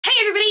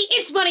everybody,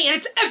 it's Bunny and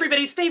it's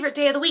everybody's favorite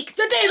day of the week.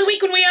 The day of the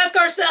week when we ask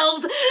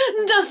ourselves,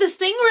 does this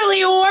thing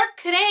really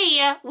work?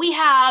 Today we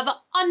have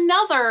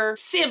another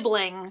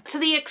sibling to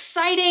the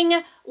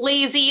exciting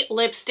Lazy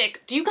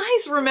lipstick. Do you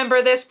guys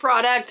remember this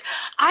product?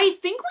 I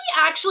think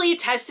we actually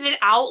tested it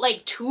out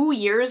like 2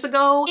 years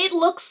ago. It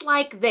looks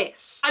like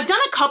this. I've done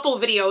a couple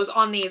videos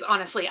on these,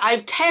 honestly.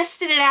 I've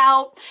tested it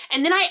out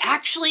and then I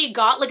actually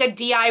got like a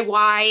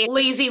DIY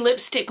Lazy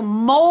lipstick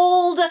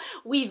mold.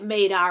 We've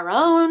made our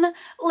own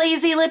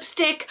Lazy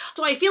lipstick.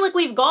 So I feel like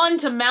we've gone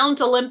to Mount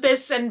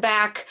Olympus and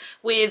back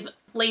with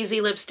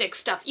Lazy lipstick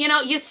stuff. You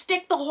know, you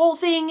stick the whole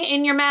thing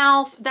in your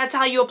mouth. That's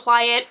how you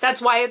apply it.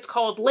 That's why it's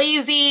called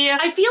Lazy.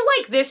 I feel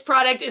like this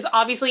product is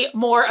obviously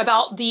more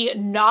about the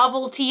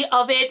novelty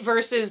of it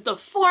versus the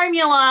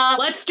formula.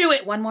 Let's do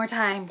it one more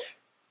time.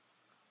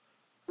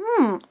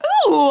 Ooh,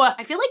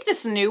 I feel like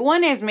this new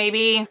one is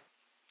maybe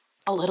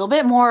a little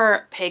bit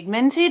more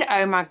pigmented.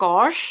 Oh my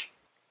gosh.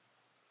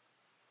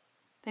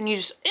 Then you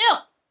just, ew.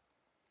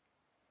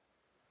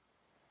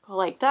 Go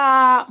like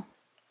that.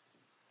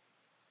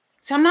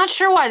 So I'm not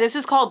sure why this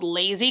is called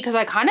Lazy, because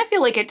I kind of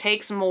feel like it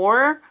takes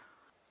more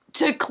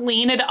to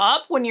clean it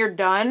up when you're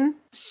done.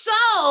 So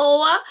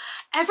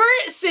ever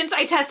since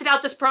I tested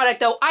out this product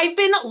though, I've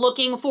been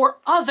looking for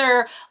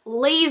other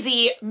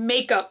Lazy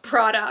makeup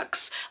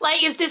products.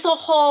 Like, is this a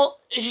whole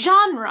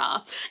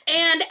genre?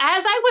 And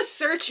as I was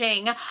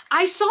searching,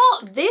 I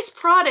saw this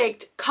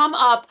product come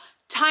up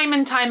time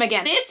and time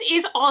again. This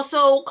is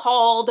also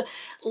called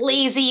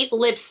Lazy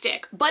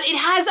lipstick, but it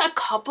has a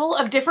couple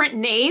of different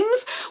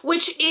names,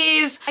 which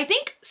is, I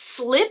think,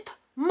 Slip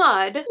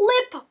Mud,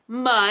 Lip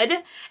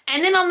Mud,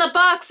 and then on the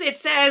box it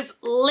says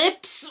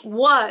Lips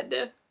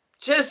Wud,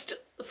 just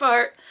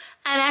for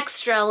an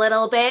extra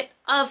little bit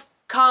of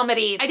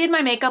comedy. I did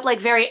my makeup like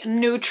very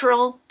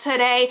neutral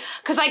today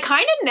because I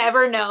kind of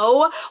never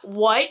know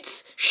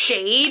what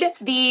shade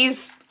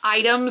these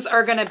items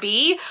are gonna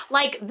be.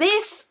 Like,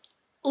 this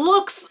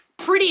looks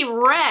pretty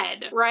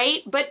red,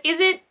 right? But is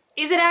it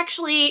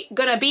actually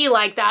gonna be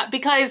like that?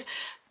 Because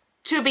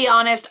to be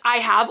honest, I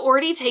have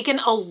already taken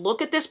a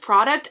look at this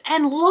product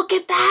and look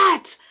at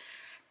that.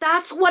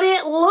 That's what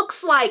it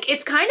looks like.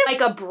 It's kind of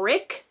like a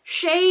brick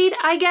shade,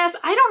 I guess.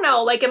 I don't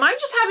know, like, am I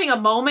just having a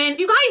moment?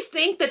 Do you guys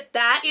think that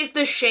that is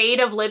the shade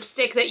of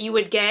lipstick that you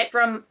would get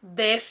from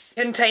this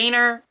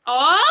container?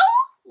 Oh,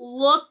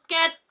 look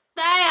at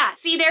that.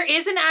 See, there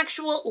is an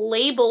actual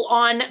label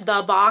on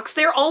the box.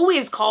 They're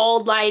always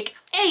called like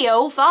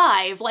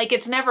A05. Like,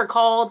 it's never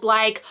called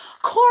like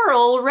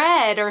coral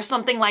red or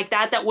something like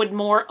that. That would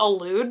more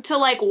allude to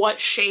like what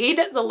shade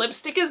the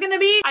lipstick is gonna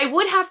be. I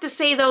would have to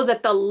say though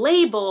that the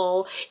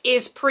label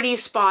is pretty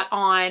spot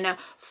on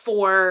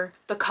for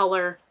the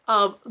color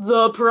of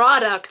the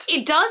product.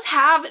 It does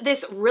have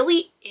this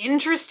really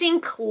interesting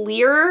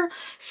clear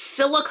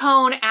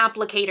silicone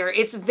applicator.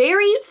 It's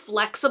very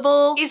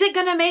flexible. Is it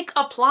gonna make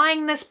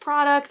applying this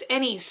product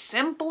any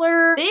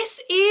simpler?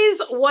 This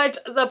is what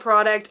the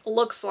product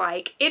looks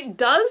like. It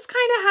does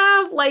kind of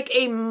have like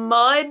a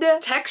mud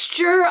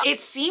texture.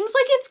 It seems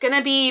like it's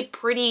gonna be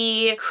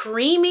pretty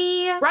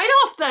creamy right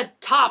off the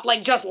top,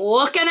 like just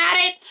looking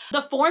at it.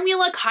 The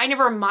formula kind of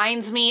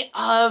reminds me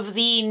of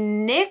the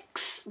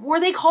NYX, were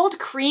they called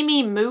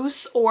Creamy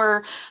Mousse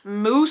or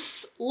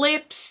Mousse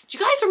Lips? Do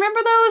you guys remember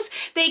those?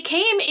 They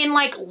came in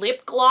like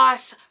lip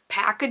gloss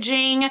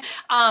packaging,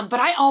 but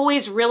I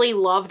always really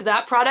loved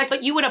that product.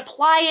 But you would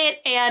apply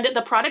it and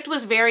the product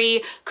was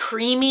very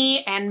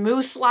creamy and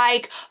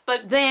mousse-like,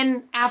 but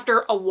then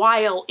after a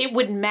while it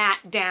would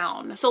matte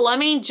down. So let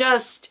me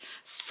just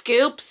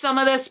scoop some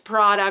of this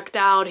product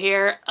out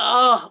here.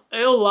 Oh,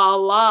 ew la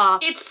la.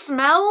 It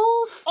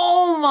smells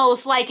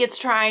almost like it's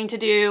trying to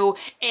do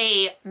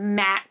a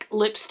MAC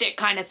lipstick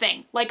kind of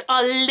thing. Like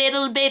a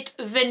little bit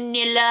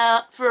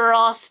vanilla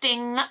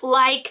frosting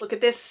like. Look at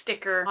this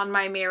sticker on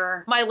my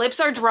mirror. My lips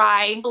are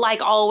dry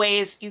like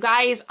always. You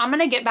guys, I'm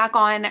gonna get back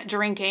on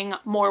drinking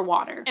more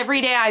water.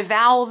 Every day I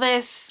vow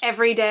this.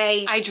 Every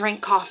day I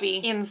drink coffee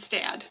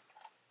instead.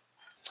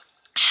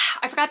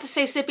 I forgot to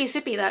say sippy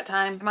sippy that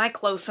time. Am I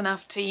close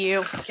enough to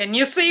you? Can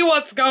you see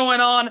what's going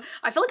on?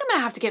 I feel like I'm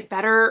gonna have to get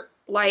better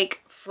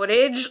like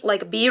footage,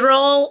 like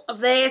B-roll of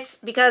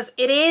this, because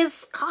it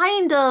is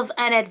kind of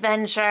an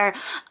adventure.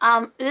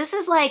 This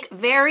is like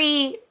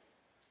very,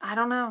 I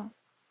don't know.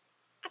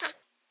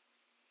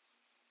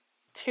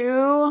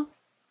 Too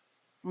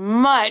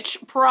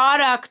much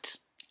product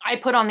I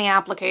put on the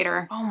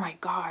applicator. Oh my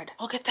God,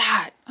 look at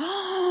that.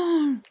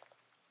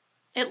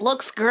 It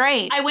looks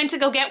great. I went to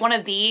go get one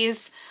of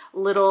these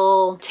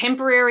little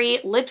temporary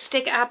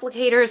lipstick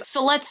applicators.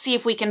 So let's see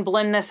if we can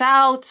blend this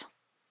out.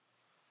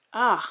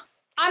 Ah.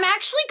 I'm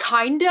actually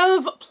kind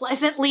of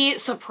pleasantly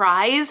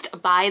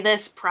surprised by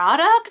this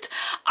product.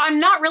 I'm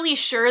not really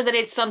sure that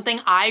it's something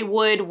I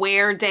would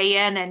wear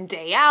day in and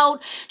day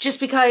out, just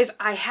because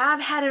I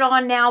have had it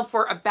on now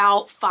for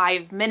about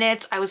 5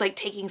 minutes. I was like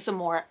taking some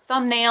more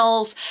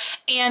thumbnails,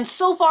 and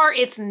so far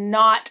it's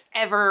not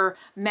ever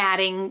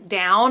matting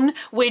down,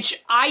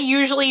 which I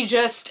usually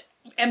just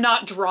am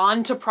not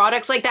drawn to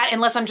products like that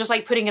unless I'm just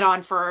like putting it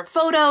on for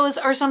photos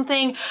or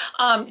something.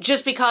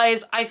 Just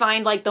because I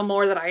find like the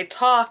more that I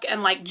talk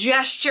and like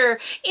gesture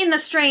in the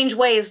strange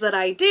ways that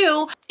I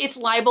do, it's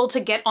liable to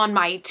get on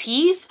my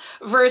teeth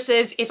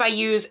versus if I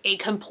use a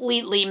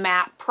completely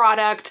matte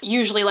product.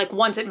 Usually like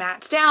once it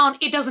mattes down,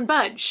 it doesn't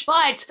budge.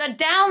 But the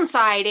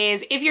downside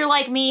is if you're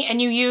like me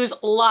and you use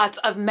lots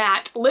of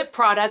matte lip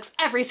products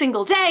every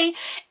single day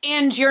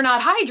and you're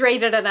not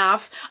hydrated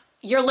enough,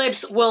 your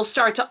lips will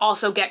start to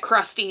also get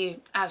crusty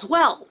as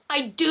well.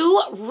 I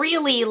do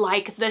really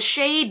like the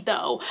shade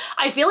though.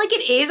 I feel like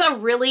it is a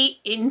really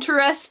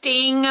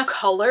interesting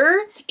color.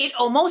 It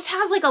almost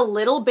has like a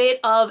little bit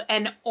of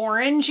an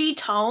orangey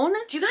tone.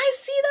 Do you guys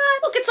see that?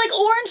 Look, it's like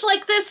orange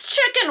like this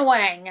chicken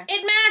wing.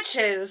 It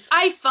matches.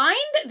 I find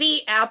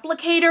the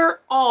applicator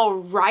all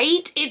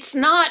right. It's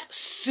not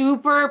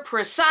super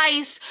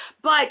precise,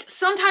 but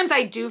sometimes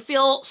I do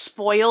feel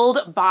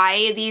spoiled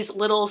by these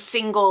little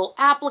single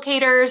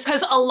applicators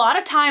because a lot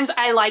of times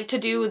I like to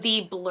do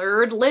the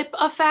blurred lip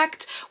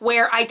effect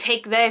where I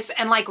take this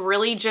and like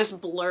really just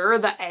blur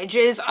the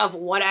edges of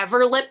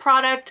whatever lip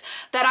product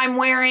that I'm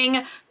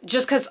wearing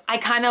just because I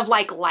kind of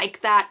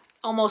like that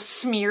almost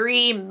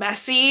smeary,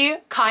 messy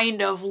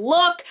kind of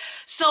look.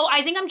 So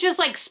I think I'm just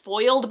like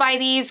spoiled by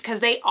these because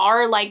they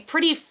are like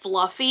pretty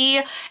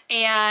fluffy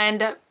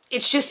and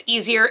it's just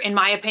easier, in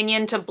my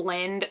opinion, to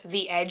blend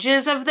the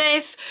edges of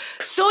this.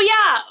 So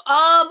yeah,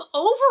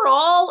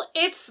 overall,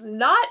 it's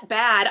not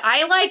bad.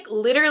 I like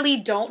literally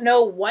don't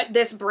know what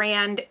this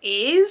brand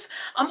is.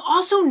 I'm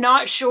also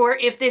not sure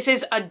if this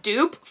is a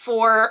dupe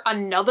for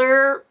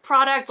another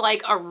product,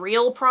 like a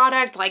real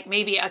product, like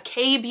maybe a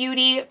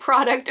K-beauty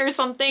product or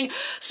something.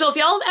 So if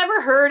y'all have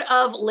ever heard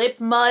of Lip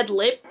Mud,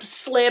 Lip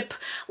Slip,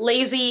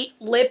 Lazy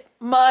Lip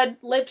Mud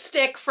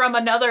lipstick from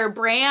another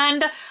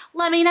brand,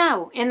 let me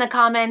know in the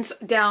comments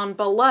down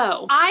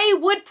below. I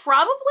would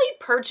probably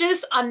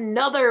purchase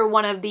another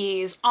one of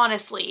these,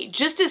 honestly,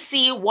 just to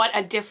see what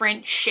a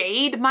different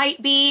shade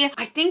might be.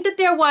 I think that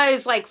there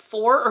was like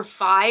 4 or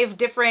 5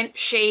 different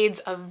shades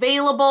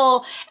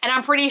available, and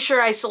I'm pretty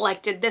sure I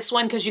selected this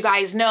one because you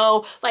guys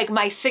know like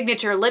my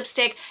signature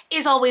lipstick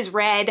is always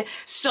red,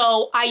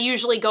 so I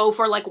usually go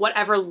for like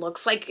whatever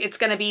looks like it's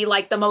gonna be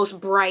like the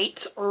most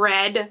bright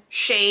red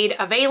shade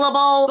available.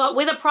 But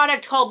with a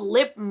product called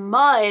Lip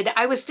Mud,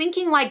 I was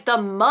thinking like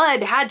the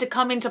mud had to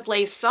come into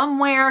play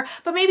somewhere,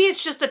 but maybe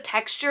it's just the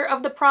texture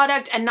of the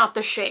product and not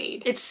the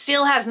shade. It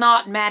still has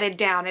not matted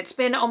down. It's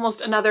been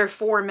almost another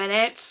 4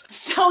 minutes.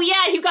 So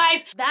yeah, you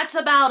guys, that's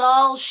about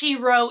all she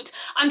wrote.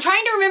 I'm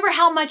trying to remember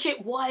how much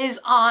it was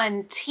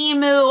on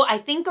Temu. I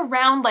think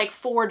around like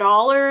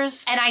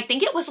 $4. And I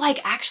think it was like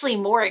actually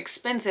more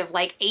expensive,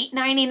 like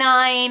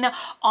 $8.99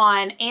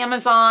 on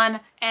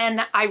Amazon.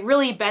 And I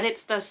really bet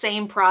it's the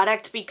same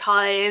product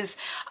because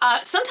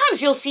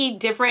sometimes you'll see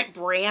different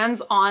brands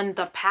on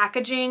the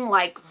packaging,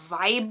 like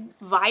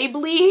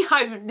Vibely.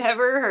 I've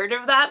never heard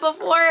of that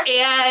before.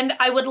 And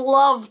I would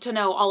love to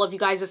know all of you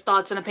guys'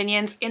 thoughts and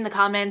opinions in the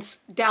comments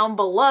down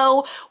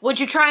below. Would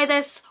you try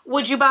this?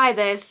 Would you buy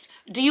this?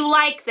 Do you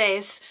like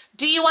this?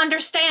 Do you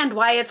understand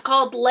why it's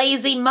called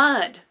Lazy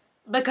Mud?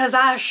 Because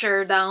I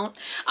sure don't.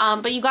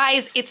 But you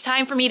guys, it's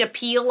time for me to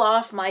peel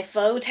off my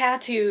faux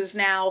tattoos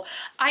now.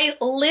 I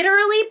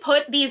literally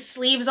put these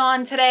sleeves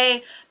on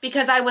today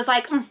because I was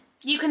like,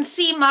 you can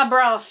see my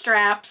bra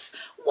straps.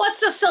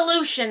 What's a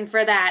solution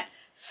for that?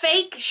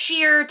 Fake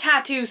sheer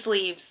tattoo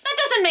sleeves. That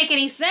doesn't make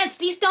any sense.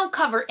 These don't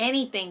cover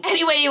anything.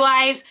 Anyway, you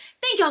guys,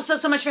 thank y'all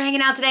so much for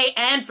hanging out today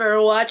and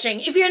for watching.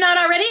 If you're not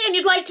already and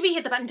you'd like to be,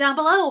 hit the button down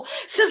below.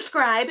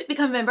 Subscribe,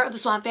 become a member of the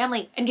Swamp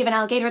family, and give an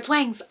alligator its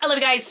wings. I love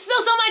you guys so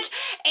much,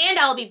 and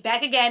I'll be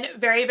back again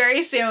very,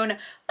 very soon.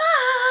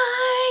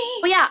 Bye!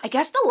 Well, yeah, I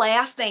guess the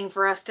last thing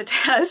for us to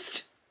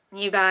test,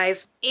 you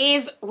guys,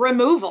 is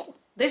removal.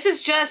 This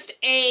is just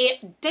a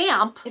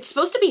damp, it's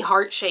supposed to be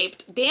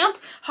heart-shaped, damp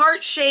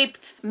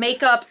heart-shaped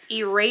makeup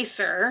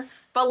eraser,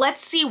 but let's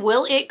see,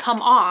 will it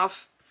come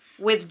off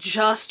with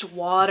just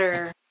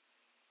water?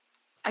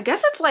 I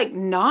guess it's like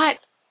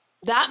not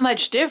that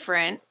much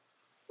different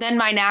than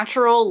my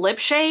natural lip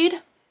shade,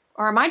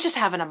 or am I just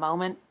having a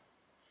moment?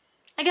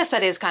 I guess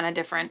that is kind of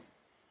different.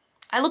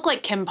 I look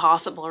like Kim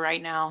Possible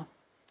right now,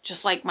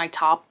 just like my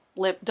top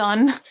lip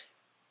done.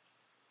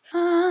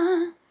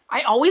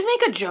 I always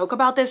make a joke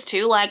about this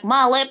too, like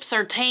my lips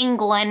are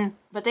tingling,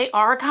 but they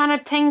are kind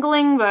of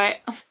tingling, but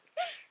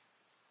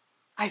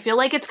I feel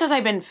like it's because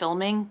I've been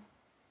filming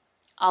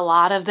a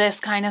lot of this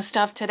kind of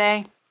stuff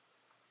today.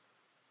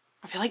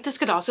 I feel like this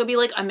could also be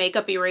like a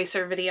makeup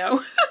eraser video.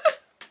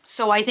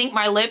 So I think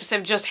my lips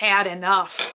have just had enough.